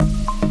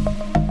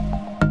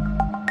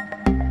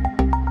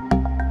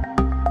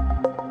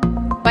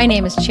My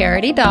name is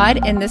Charity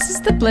Dodd, and this is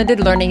the Blended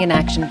Learning in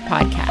Action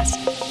podcast,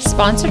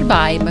 sponsored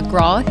by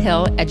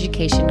McGraw-Hill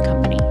Education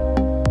Company.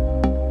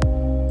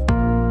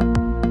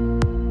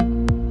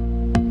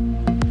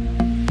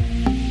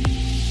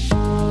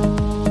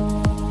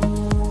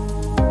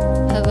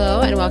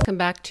 Hello, and welcome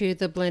back to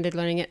the Blended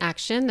Learning in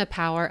Action, the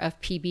Power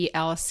of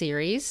PBL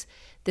series.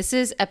 This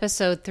is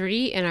episode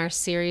 3 in our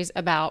series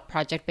about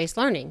project-based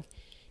learning.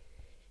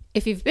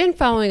 If you've been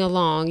following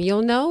along,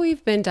 you'll know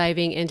we've been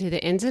diving into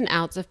the ins and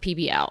outs of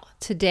PBL.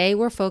 Today,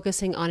 we're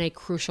focusing on a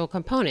crucial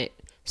component,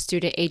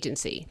 student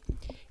agency.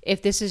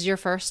 If this is your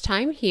first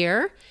time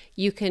here,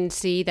 you can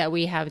see that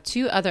we have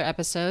 2 other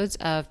episodes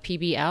of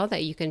PBL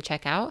that you can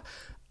check out.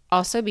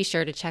 Also, be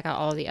sure to check out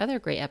all the other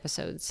great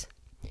episodes.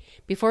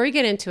 Before we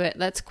get into it,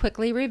 let's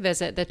quickly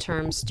revisit the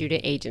term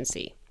student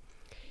agency.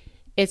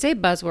 It's a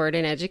buzzword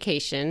in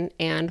education,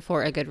 and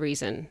for a good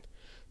reason.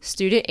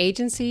 Student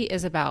agency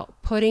is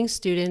about putting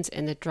students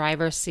in the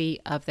driver's seat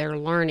of their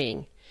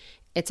learning.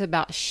 It's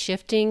about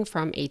shifting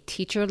from a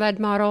teacher-led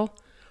model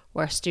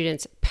where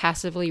students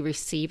passively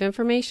receive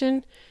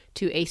information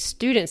to a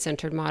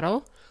student-centered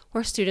model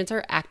where students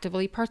are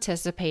actively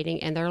participating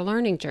in their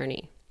learning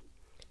journey.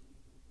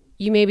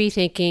 You may be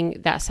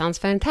thinking, that sounds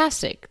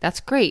fantastic.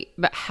 That's great,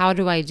 but how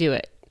do I do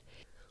it?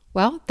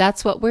 Well,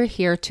 that's what we're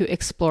here to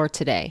explore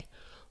today.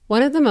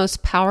 One of the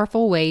most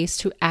powerful ways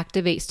to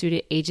activate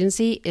student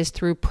agency is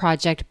through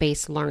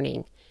project-based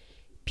learning.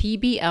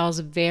 PBL's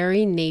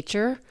very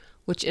nature,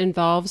 which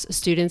involves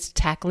students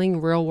tackling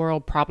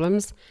real-world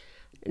problems,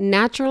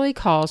 naturally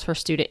calls for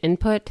student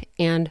input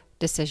and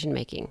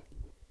decision-making.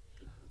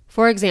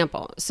 For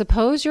example,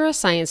 suppose you're a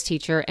science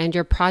teacher and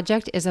your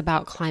project is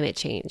about climate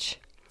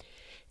change.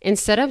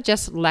 Instead of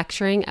just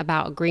lecturing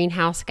about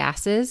greenhouse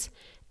gases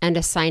and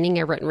assigning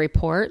a written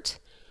report,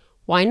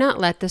 why not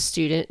let the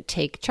student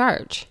take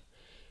charge?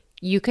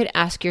 You could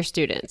ask your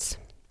students,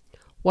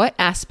 what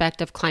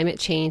aspect of climate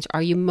change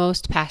are you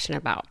most passionate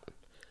about?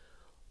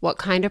 What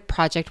kind of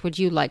project would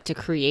you like to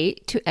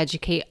create to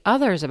educate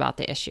others about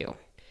the issue?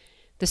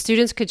 The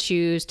students could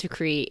choose to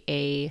create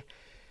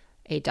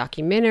a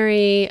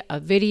documentary,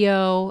 a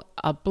video,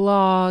 a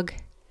blog,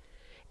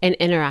 an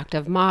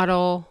interactive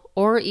model,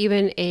 or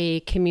even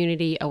a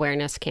community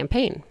awareness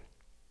campaign.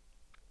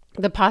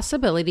 The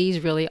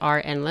possibilities really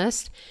are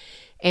endless,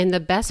 and the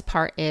best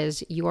part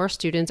is your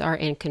students are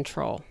in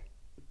control.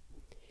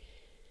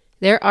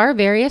 There are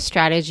various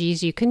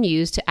strategies you can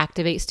use to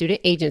activate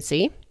student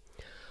agency.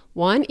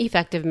 One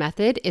effective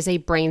method is a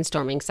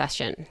brainstorming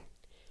session.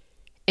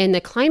 In the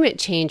climate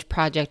change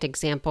project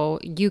example,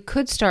 you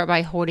could start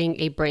by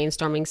holding a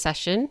brainstorming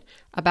session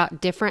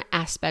about different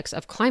aspects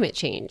of climate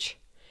change.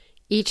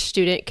 Each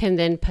student can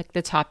then pick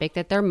the topic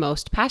that they're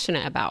most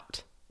passionate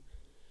about.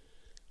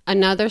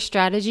 Another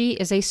strategy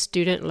is a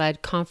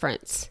student-led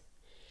conference.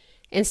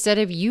 Instead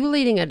of you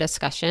leading a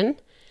discussion,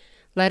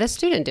 let a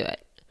student do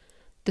it.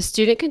 The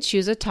student can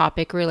choose a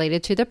topic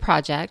related to the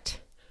project,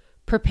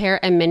 prepare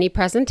a mini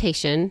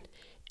presentation,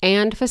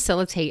 and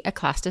facilitate a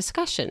class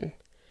discussion.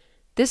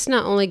 This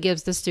not only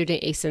gives the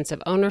student a sense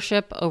of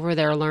ownership over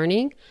their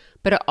learning,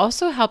 but it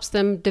also helps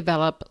them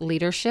develop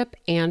leadership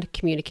and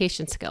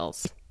communication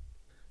skills.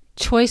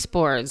 Choice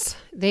boards.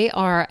 They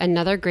are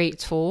another great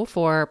tool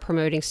for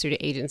promoting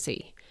student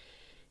agency.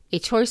 A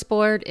choice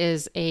board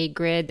is a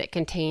grid that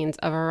contains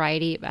a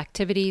variety of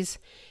activities.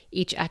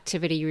 Each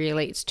activity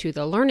relates to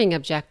the learning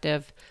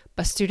objective,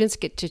 but students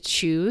get to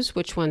choose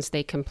which ones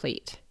they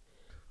complete.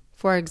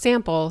 For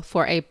example,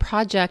 for a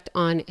project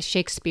on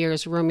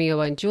Shakespeare's Romeo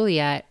and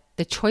Juliet,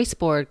 the choice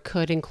board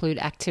could include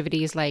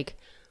activities like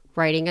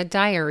writing a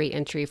diary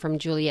entry from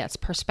Juliet's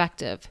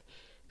perspective,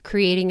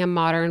 creating a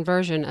modern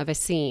version of a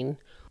scene,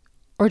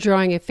 or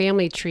drawing a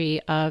family tree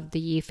of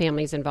the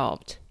families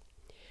involved.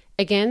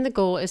 Again, the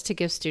goal is to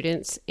give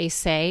students a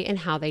say in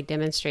how they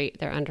demonstrate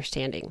their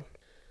understanding.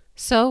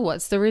 So,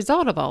 what's the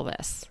result of all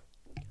this?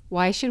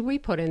 Why should we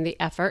put in the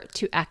effort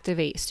to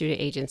activate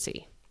student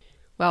agency?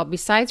 Well,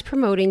 besides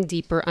promoting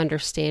deeper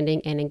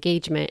understanding and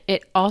engagement,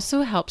 it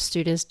also helps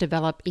students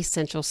develop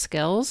essential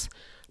skills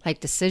like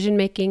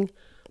decision-making,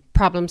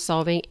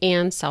 problem-solving,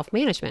 and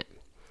self-management.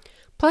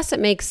 Plus, it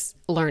makes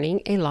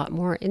learning a lot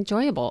more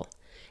enjoyable.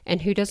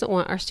 And who doesn't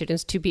want our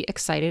students to be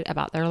excited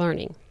about their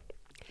learning?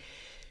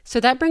 So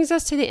that brings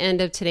us to the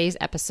end of today's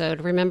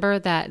episode. Remember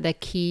that the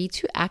key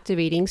to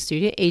activating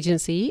student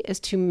agency is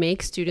to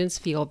make students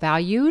feel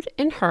valued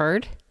and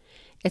heard.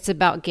 It's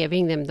about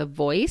giving them the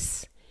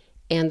voice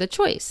and the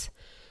choice.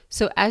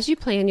 So as you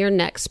plan your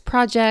next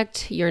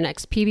project, your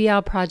next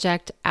PBL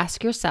project,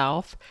 ask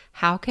yourself,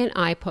 how can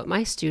I put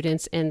my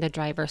students in the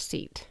driver's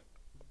seat?